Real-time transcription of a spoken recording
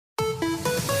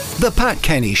The Pat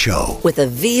Kenny Show with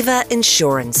Aviva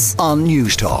Insurance on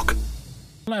News Talk.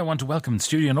 Well, I want to welcome in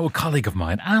studio an old colleague of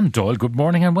mine, Anne Doyle. Good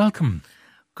morning and welcome.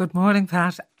 Good morning,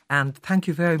 Pat, and thank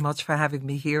you very much for having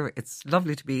me here. It's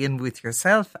lovely to be in with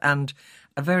yourself and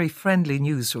a very friendly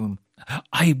newsroom.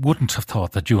 I wouldn't have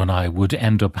thought that you and I would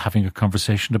end up having a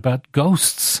conversation about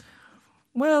ghosts.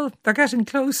 Well, they're getting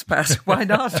close, Pat. Why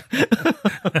not?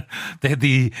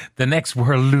 The next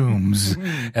world looms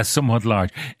as somewhat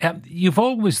large. You've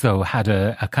always, though, had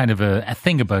a kind of a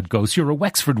thing about ghosts. You're a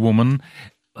Wexford woman.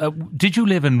 Did you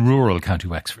live in rural County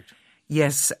Wexford?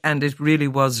 Yes, and it really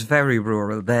was very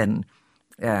rural then.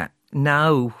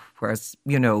 Now, whereas,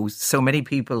 you know, so many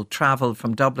people travel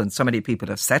from Dublin, so many people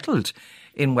have settled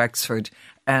in Wexford,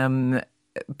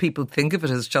 people think of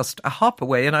it as just a hop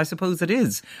away, and I suppose it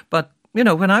is. But, you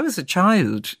know, when I was a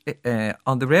child,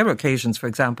 on the rare occasions, for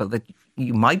example, that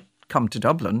you might come to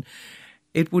Dublin,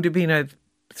 it would have been a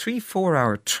 3-4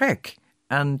 hour trek.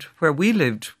 And where we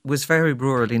lived was very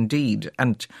rural indeed.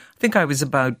 And I think I was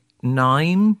about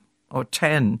 9 or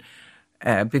 10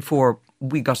 before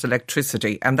we got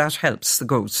electricity. And that helps the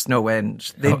ghosts no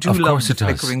end. They do love the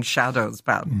flickering shadows,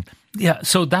 Pat. Yeah,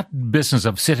 so that business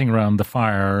of sitting around the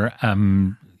fire,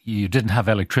 you didn't have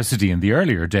electricity in the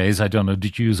earlier days. I don't know,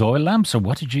 did you use oil lamps or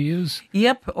what did you use?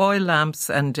 Yep, oil lamps.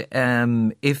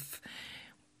 And if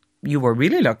you were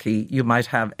really lucky, you might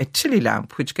have a tilly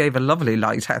lamp, which gave a lovely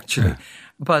light, actually. Yeah.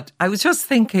 But I was just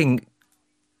thinking,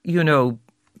 you know,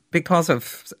 because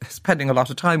of spending a lot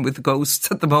of time with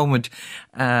ghosts at the moment,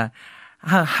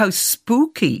 how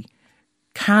spooky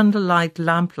candlelight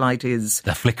lamplight is.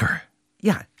 The flicker.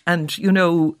 Yeah. And, you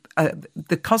know,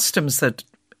 the customs that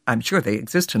I'm sure they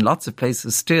exist in lots of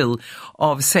places still,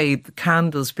 of, say, the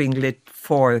candles being lit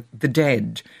for the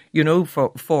dead, you know,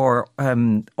 for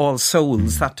All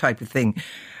Souls, that type of thing.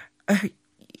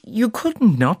 You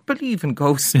couldn't not believe in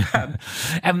ghosts.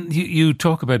 You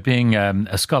talk about being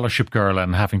a scholarship girl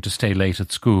and having to stay late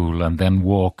at school and then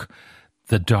walk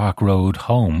the dark road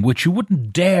home, which you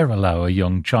wouldn't dare allow a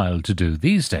young child to do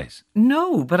these days.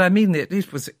 No, but I mean,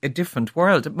 it was a different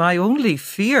world. My only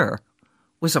fear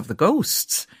was of the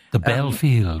ghosts. The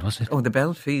Belfield, was it? Oh, the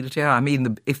Belfield, yeah. I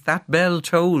mean, if that bell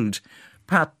tolled,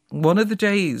 Pat, one of the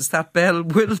days that bell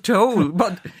will toll,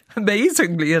 but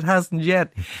amazingly it hasn't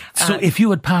yet. So if you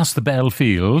had passed the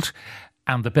Belfield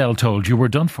and the bell tolled, you were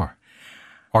done for?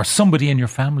 Or somebody in your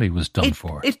family was done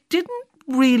for? It didn't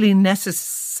really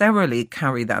necessarily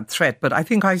carry that threat, but I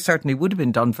think I certainly would have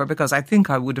been done for, because I think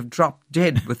I would have dropped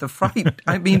dead with the fright.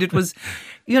 I mean, it was,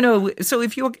 you know, so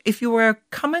if you were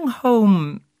coming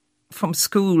home from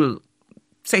school,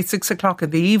 say 6 o'clock in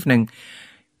the evening,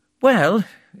 well,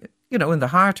 you know, in the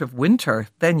heart of winter,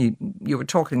 then you were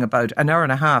talking about an hour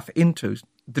and a half into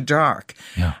the dark.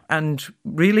 Yeah. And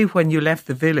really, when you left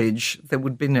the village, there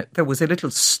was a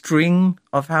little string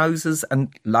of houses and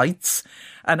lights.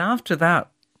 And after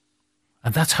that...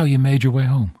 And that's how you made your way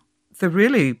home?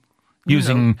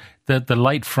 Using the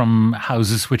light from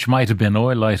houses, which might have been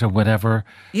oil light or whatever,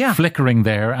 flickering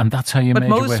there, and that's how you made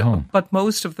your way home. But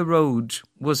most of the road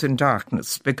was in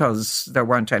darkness because there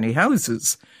weren't any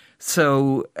houses.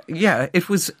 So, yeah, it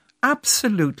was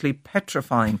absolutely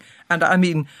petrifying. And I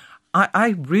mean,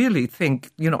 I really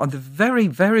think, you know, on the very,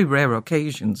 very rare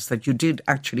occasions that you did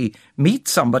actually meet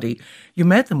somebody, you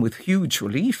met them with huge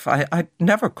relief. I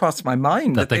never crossed my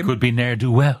mind that they could be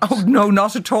ne'er-do-wells. Oh, no,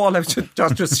 not at all. I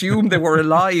just assumed they were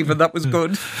alive, and that was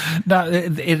good. Now,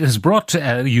 it has brought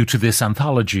you to this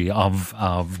anthology of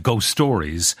ghost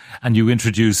stories, and you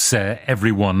introduce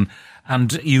everyone,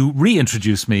 and you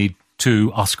reintroduce me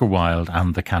to Oscar Wilde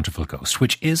and the Canterville Ghost,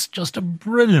 which is just a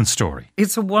brilliant story.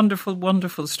 It's a wonderful,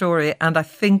 wonderful story. And I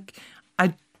think,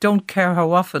 I don't care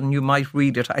how often you might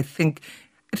read it, I think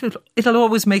it'll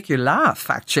always make you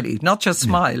laugh, actually. Not just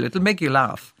smile, it'll make you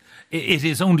laugh. It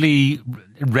is only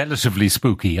relatively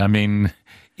spooky. I mean,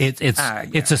 it's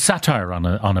a satire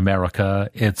on America.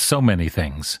 It's so many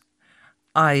things.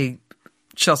 I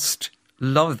just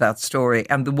love that story.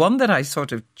 And the one that I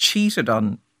sort of cheated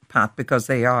on, Pat, because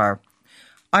they are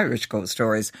Irish ghost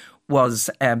stories, was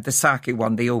the Saki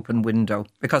one, The Open Window,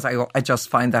 because I just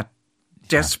find that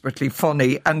desperately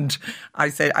funny, and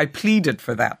I pleaded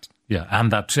for that. Yeah, and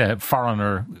that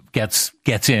foreigner gets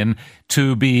in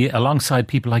to be alongside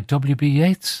people like W.B.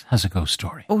 Yeats has a ghost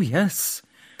story. Oh yes,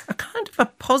 a kind of a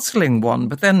puzzling one,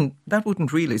 but then that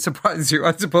wouldn't really surprise you,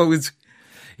 I suppose.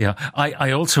 Yeah,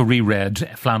 I also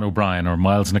reread Flann O'Brien or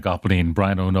Miles na Goblin,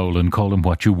 Brian O'Nolan, call him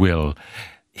what you will.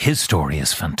 His story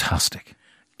is fantastic.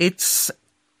 It's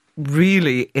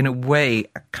really, in a way,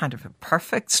 a kind of a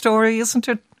perfect story, isn't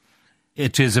it?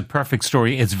 It is a perfect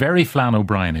story. It's very Flann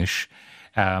O'Brien-ish.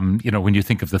 When you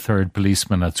think of The Third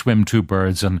Policeman, at Swim Two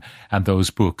Birds and those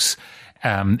books,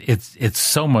 it's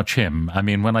so much him. I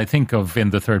mean, when I think of in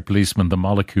The Third Policeman, the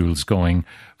molecules going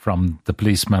from the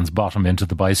policeman's bottom into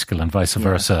the bicycle and vice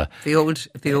versa. The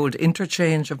old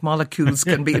interchange of molecules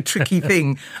can be a tricky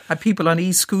thing. And people on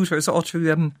e-scooters ought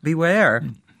to beware.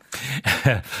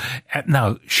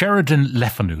 Now, Sheridan Le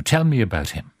Fanu, tell me about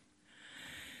him.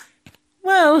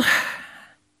 Well,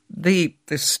 the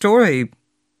story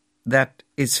that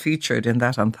is featured in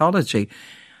that anthology,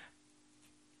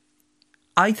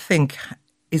 I think,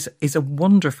 is a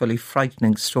wonderfully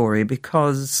frightening story,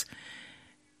 because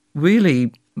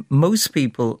really most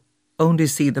people only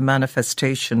see the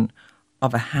manifestation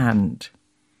of a hand.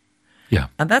 Yeah.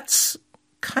 And that's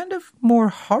kind of more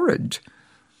horrid.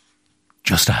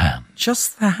 Just a hand.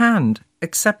 Just the hand,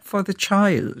 except for the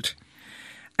child.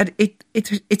 And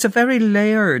it's a very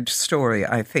layered story,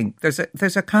 I think.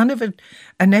 There's a kind of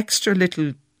an extra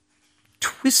little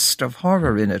twist of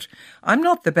horror in it. I'm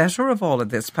not the better of all of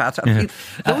this, Pat.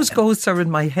 Those ghosts are in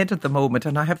my head at the moment,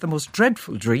 and I have the most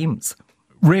dreadful dreams.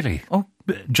 Really? Oh.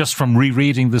 Just from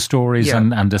rereading the stories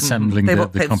and assembling the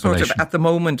compilation. Sort of, at the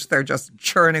moment, they're just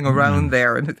churning around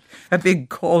there, and a big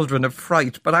cauldron of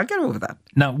fright, but I'll get over that.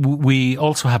 Now, we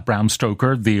also have Bram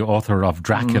Stoker, the author of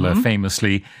Dracula,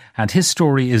 famously, and his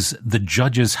story is The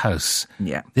Judge's House.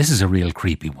 Yeah. This is a real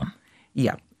creepy one.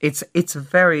 Yeah, it's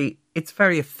very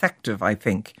effective, I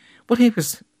think. But he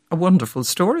was a wonderful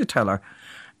storyteller.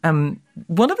 One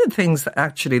of the things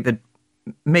that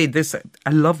made this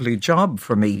a lovely job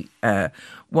for me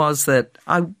was that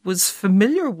I was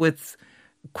familiar with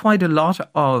quite a lot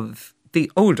of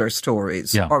the older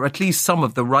stories, or at least some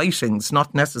of the writings,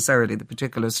 not necessarily the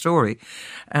particular story.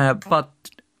 But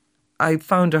I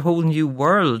found a whole new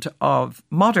world of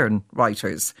modern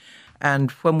writers.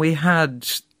 And when we had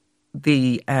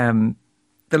the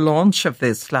launch of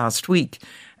this last week,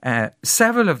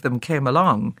 several of them came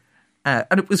along.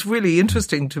 And it was really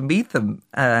interesting to meet them.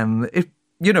 It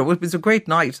was a great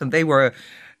night, and they were,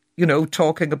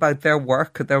 talking about their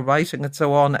work, their writing and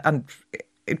so on. And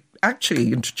it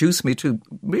actually introduced me to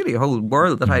really a whole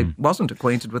world that I wasn't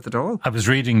acquainted with at all. I was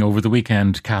reading over the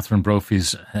weekend Catherine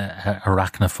Brophy's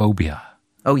Arachnophobia.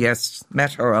 Oh, yes.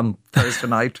 Met her on Thursday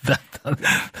night.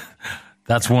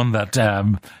 That's one that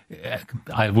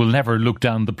I will never look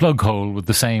down the plug hole with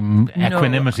the same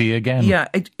equanimity again. Yeah,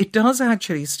 it does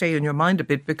actually stay in your mind a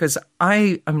bit, because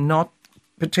I am not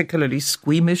particularly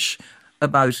squeamish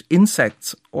about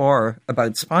insects or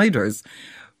about spiders.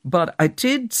 But I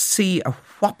did see a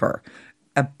whopper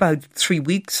about 3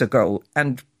 weeks ago.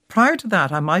 And prior to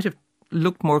that, I might have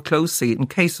looked more closely in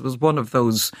case it was one of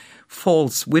those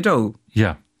false widow.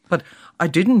 Yeah. But I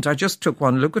didn't. I just took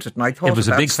one look at it, and I thought it was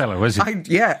a big fella, was it?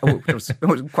 It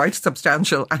was quite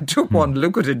substantial. I took one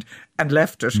look at it and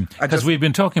left it. Because we've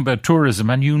been talking about tourism,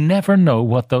 and you never know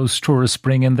what those tourists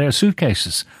bring in their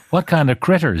suitcases. What kind of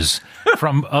critters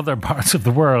from other parts of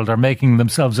the world are making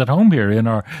themselves at home here in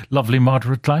our lovely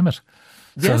moderate climate?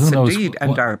 Yes, so indeed.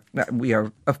 And we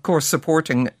are, of course,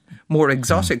 supporting more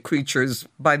exotic creatures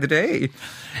by the day.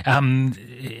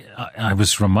 I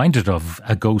was reminded of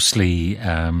a ghostly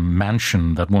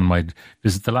mansion that one might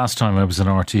visit. The last time I was in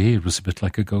RTE, it was a bit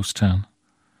like a ghost town.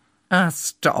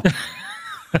 Stop.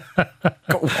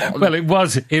 Go on. Well,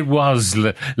 it was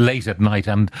late at night,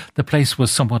 and the place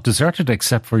was somewhat deserted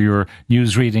except for your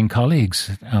newsreading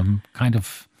colleagues. Kind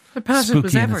of spooky. It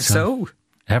was ever so.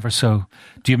 Ever so.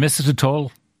 Do you miss it at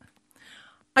all?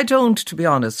 I don't, to be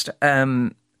honest.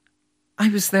 I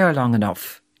was there long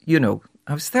enough.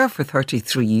 I was there for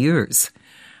 33 years.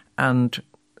 And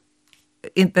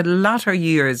in the latter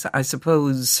years, I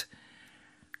suppose,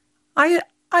 I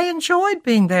enjoyed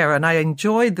being there, and I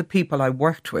enjoyed the people I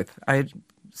worked with. I had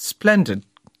splendid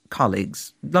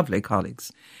colleagues, lovely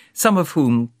colleagues, some of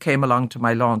whom came along to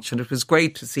my launch, and it was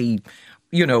great to see,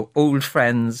 old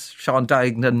friends, Sean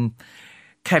Dignan,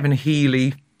 Kevin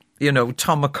Healy,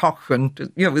 Tom McCochran,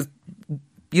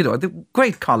 the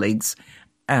great colleagues,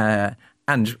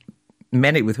 and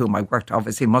many with whom I worked,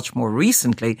 obviously, much more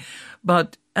recently.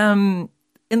 But in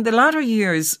the latter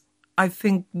years, I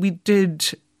think we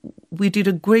did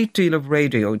a great deal of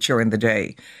radio during the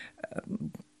day,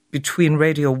 between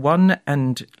Radio 1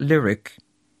 and Lyric.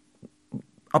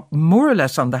 More or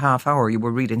less on the half hour, you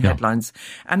were reading headlines.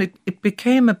 And it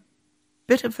became a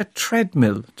bit of a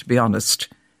treadmill, to be honest.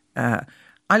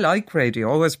 I like radio,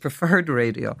 always preferred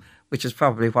radio, which is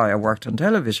probably why I worked on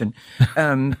television.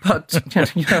 But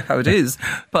you know how it is.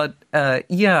 But I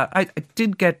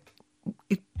did get...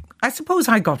 I suppose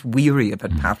I got weary of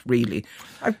it, Pat, really.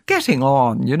 I'm getting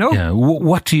on, Yeah.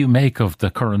 What do you make of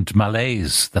the current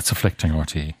malaise that's afflicting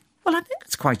RTE? Well, I think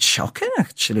it's quite shocking,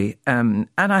 actually. And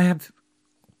I have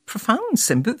profound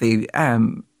sympathy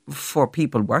for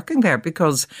people working there,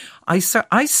 because I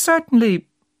certainly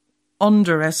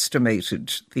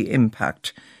underestimated the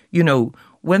impact. You know,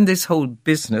 when this whole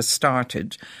business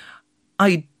started,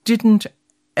 I didn't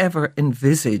ever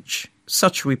envisage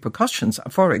such repercussions.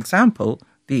 For example,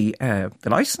 the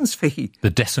licence fee. The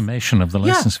decimation of the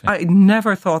licence fee. I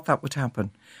never thought that would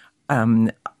happen.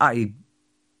 I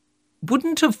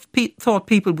wouldn't have thought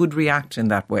people would react in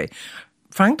that way.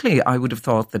 Frankly, I would have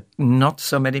thought that not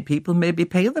so many people maybe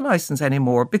pay the licence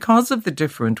anymore because of the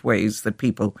different ways that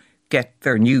people get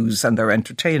their news and their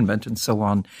entertainment and so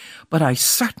on. But I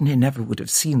certainly never would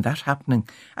have seen that happening.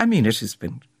 I mean, it has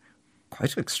been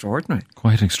quite extraordinary.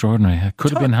 Quite extraordinary. It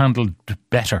could have been handled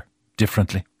better,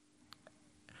 differently.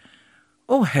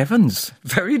 Oh, heavens,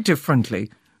 very differently.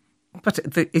 But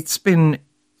it's been,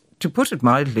 to put it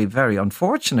mildly, very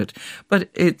unfortunate. But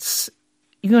it's,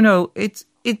 you know,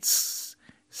 it's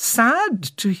sad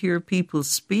to hear people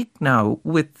speak now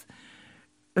with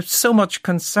so much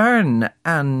concern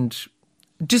and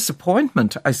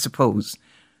disappointment, I suppose,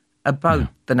 about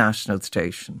the national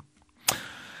station.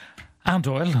 Anne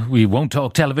Doyle, we won't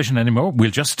talk television anymore.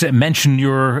 We'll just mention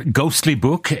your ghostly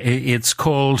book. It's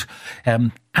called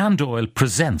Anne Doyle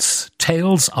Presents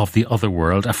Tales of the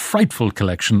Otherworld, a frightful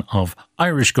collection of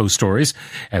Irish ghost stories,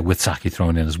 with Saki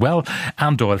thrown in as well.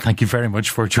 Anne Doyle, thank you very much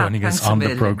for joining us on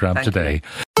the programme today.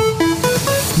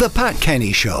 The Pat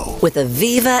Kenny Show with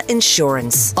Aviva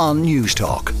Insurance on News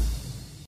Talk.